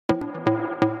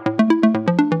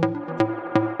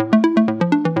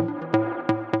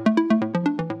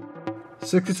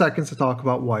60 seconds to talk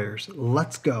about wires.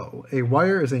 Let's go. A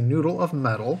wire is a noodle of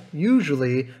metal,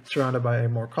 usually surrounded by a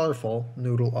more colorful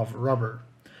noodle of rubber.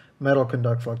 Metal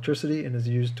conducts electricity and is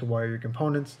used to wire your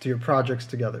components to your projects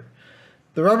together.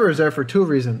 The rubber is there for two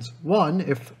reasons. One,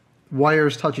 if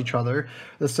wires touch each other,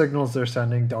 the signals they're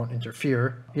sending don't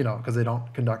interfere, because they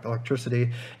don't conduct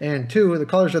electricity. And two, the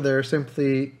colors are there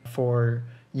simply for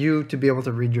you to be able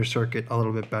to read your circuit a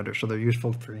little bit better, so they're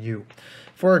useful for you.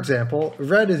 For example,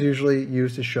 red is usually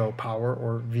used to show power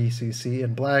or VCC,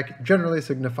 and black generally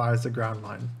signifies the ground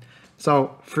line.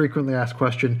 So, frequently asked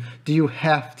question, do you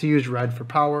have to use red for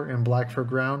power and black for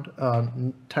ground?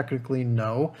 Technically,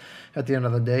 no. At the end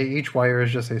of the day, each wire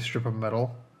is just a strip of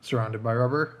metal surrounded by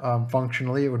rubber.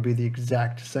 Functionally, it would be the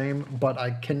exact same, but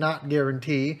I cannot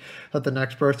guarantee that the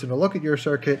next person to look at your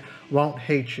circuit won't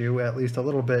hate you at least a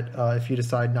little bit if you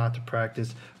decide not to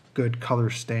practice good color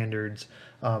standards.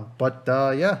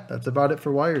 Yeah, that's about it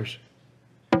for wires.